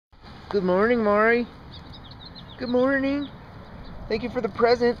Good morning, Mari. Good morning. Thank you for the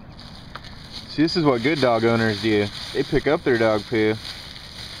present. See, this is what good dog owners do. They pick up their dog poo,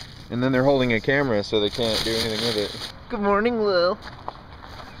 and then they're holding a camera so they can't do anything with it. Good morning, Lil.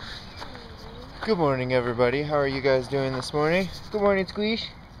 Good morning, everybody. How are you guys doing this morning? Good morning, Squeesh.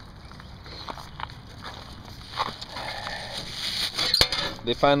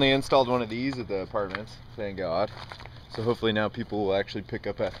 They finally installed one of these at the apartments, thank God. So hopefully now people will actually pick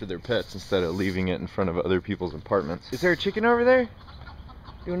up after their pets instead of leaving it in front of other people's apartments. Is there a chicken over there?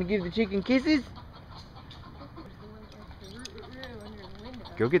 You want to give the chicken kisses?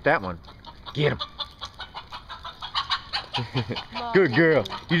 Go get that one. Get him. Good girl.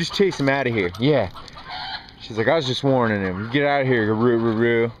 You just chase him out of here. Yeah. She's like, I was just warning him. Get out of here,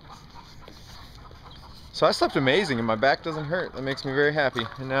 roo. So I slept amazing and my back doesn't hurt. That makes me very happy.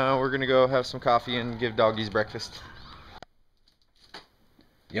 And now we're gonna go have some coffee and give doggies breakfast.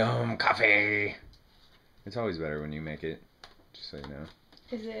 Yum, coffee. It's always better when you make it, just so you know.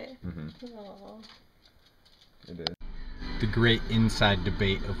 Is it? Mm-hmm. Aww. It is. The great inside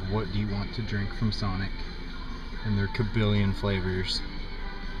debate of what do you want to drink from Sonic and their kabillion flavors.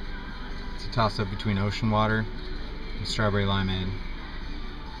 It's a toss-up between ocean water and strawberry limeade.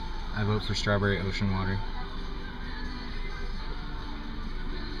 I vote for strawberry ocean water.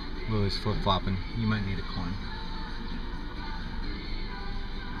 Lily's flip-flopping. You might need a coin.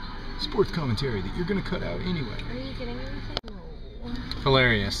 Sports commentary that you're gonna cut out anyway. Are you getting anything? No.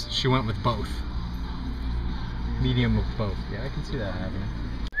 Hilarious. She went with both. Medium with both. Yeah, I can see that happening.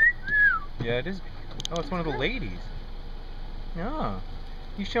 Yeah, it is. Oh, it's one of the ladies. Oh,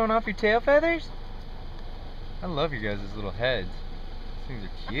 you showing off your tail feathers? I love your guys' little heads. These things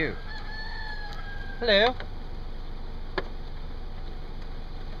are cute. Hello.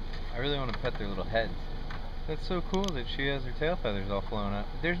 I really want to pet their little heads. That's so cool that she has her tail feathers all flown up.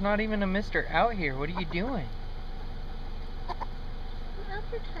 There's not even a mister out here. What are you doing? I'm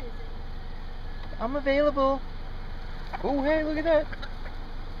advertising. I'm available. Oh, hey, look at that.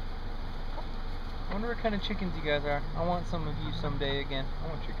 I wonder what kind of chickens you guys are. I want some of you someday again. I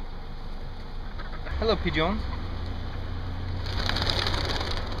want chickens. Hello, pigeons.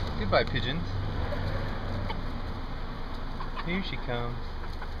 Goodbye, pigeons. Here she comes.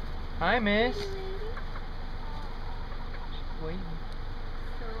 Hi, miss. She's waiting.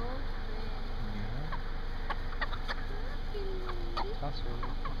 So Yeah. Toss her.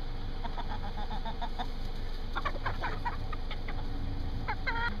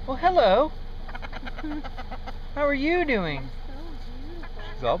 Well, hello. How are you doing? so beautiful.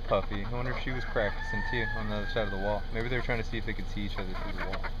 She's all puffy. I wonder if she was practicing too on the other side of the wall. Maybe they were trying to see if they could see each other through the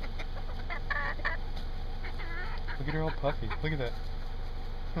wall. Look at her all puffy. Look at that.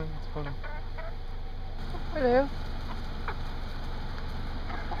 It's funny. Hello.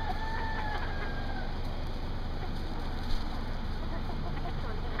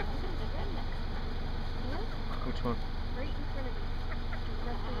 Which one? Right in front of you.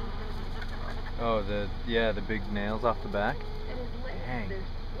 Nothing in front of you. Oh, the big nails off the back. And his legs. Dang.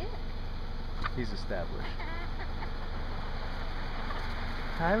 Yeah. He's established.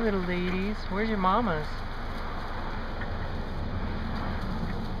 Hi, little ladies. Where's your mamas?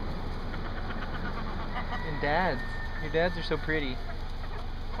 And dads. Your dads are so pretty.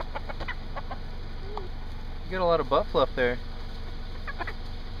 You got a lot of butt fluff there.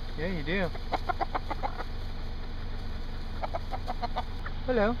 Yeah, you do.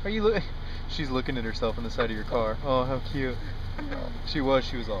 Hello. Are you looking? She's looking at herself in the side of your car. Oh, how cute. She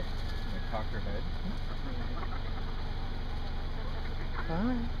was all. I cocked her head.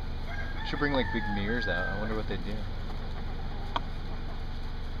 Hi. Should bring like big mirrors out. I wonder what they do.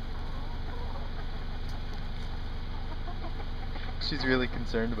 She's really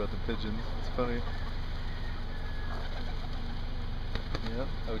concerned about the pigeons. It's funny. Yep.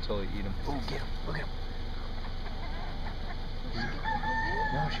 I would totally eat them. Oh, get him. Look at him.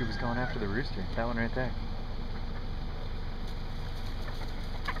 No, she was going after the rooster. That one right there.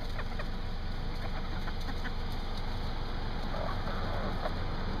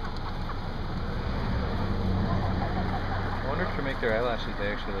 I wonder if to make their eyelashes, they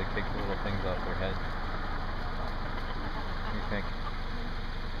actually like take the little things off their head. What do you think?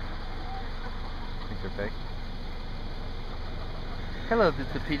 Think they're fake? Hello,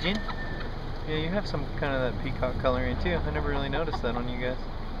 the pigeon. Yeah, you have some kind of that peacock coloring too. I never really noticed that on you guys.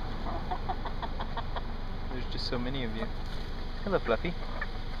 There's just so many of you. Hello, Fluffy.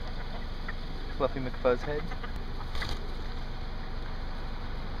 Fluffy McFuzzhead.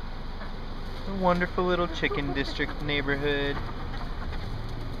 A wonderful little chicken district neighborhood.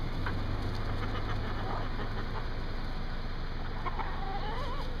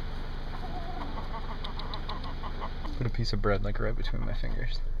 piece of bread like right between my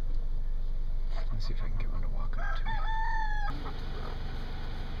fingers. Let's see if I can get one to walk up to me.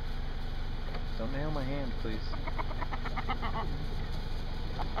 Don't nail my hand, please.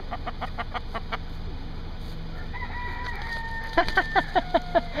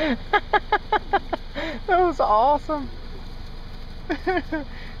 That was awesome.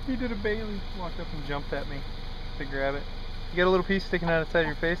 He did a Bailey. Walked up and jumped at me to grab it. You got a little piece sticking out outside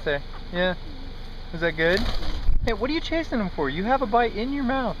your face there. Yeah. Was that good? Hey, what are you chasing him for? You have a bite in your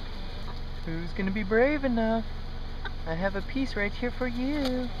mouth. Who's gonna be brave enough? I have a piece right here for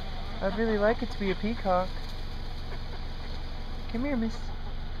you. I'd really like it to be a peacock. Come here, miss.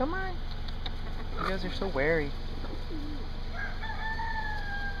 Come on. You guys are so wary.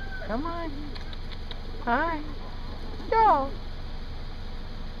 Come on. Hi. Yo.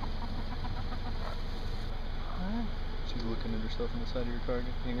 Hi. She's looking at herself on the side of your car. You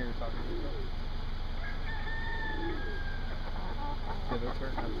can hear her talking to herself. Yeah, that's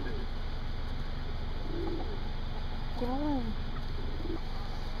her. Go on.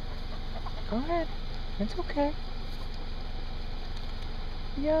 Go ahead. It's okay.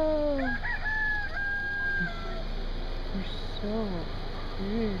 Yo. You're so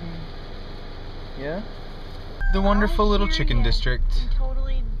pretty. Yeah? The wonderful little chicken district. I'm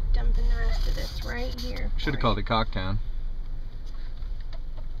totally dumping the rest of this right here. Should have called it Cocktown.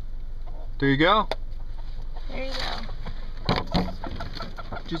 There you go. There you go.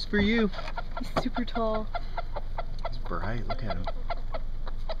 Just for you. He's super tall. It's bright. Look at him.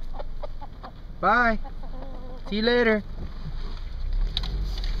 Bye. See you later.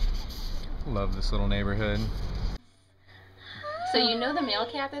 Love this little neighborhood. So you know the male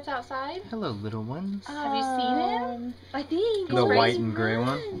cat that's outside? Hello, little ones. Have you seen him? I think. The white and gray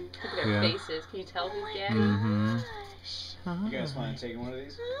one? Look at their Yeah. faces. Can you tell who's daddy? Mm-hmm. You guys want to take one of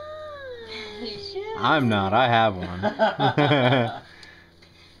these? You should. I'm not. I have one.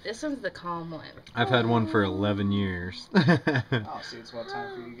 This one's the calm one. I've had one for 11 years. Oh, see, it's about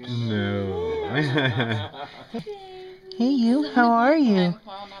time for you guys. No. Hey, you. How are you?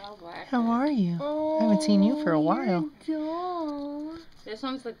 Well, not all black. How are you? I haven't seen you for a while. This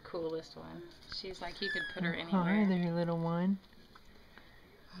one's the coolest one. She's like, you could put her Hi anywhere. there, little one.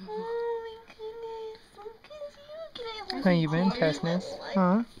 Oh my goodness. How you been, Tessness?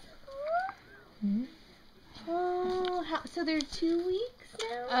 Huh? Oh, so they're 2 weeks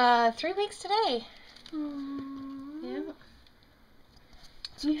now? 3 weeks today. Yeah.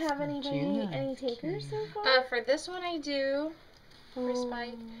 Do you have any takers so far? For this one I do. For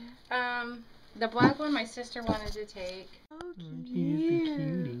Spike. The black one my sister wanted to take. She's a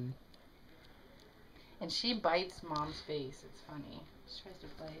cutie. And she bites mom's face. It's funny. She tries to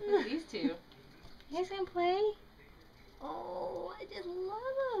play. Look at these two. You guys gonna play? Oh, I just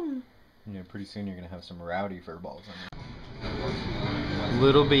love them. Yeah, pretty soon you're gonna have some rowdy furballs on you.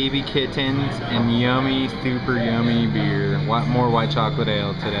 Little baby kittens and yummy, super yummy beer. More white chocolate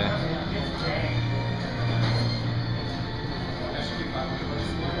ale today.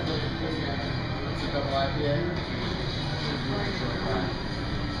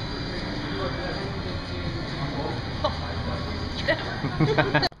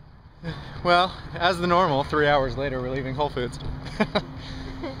 Well, as the normal, 3 hours later, we're leaving Whole Foods.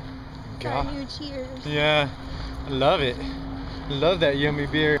 Got you, cheers. Yeah, I love it. I love that yummy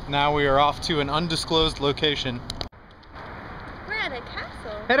beer. Now we are off to an undisclosed location. We're at a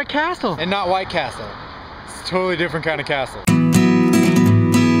castle. At a castle! And not White Castle. It's a totally different kind of castle.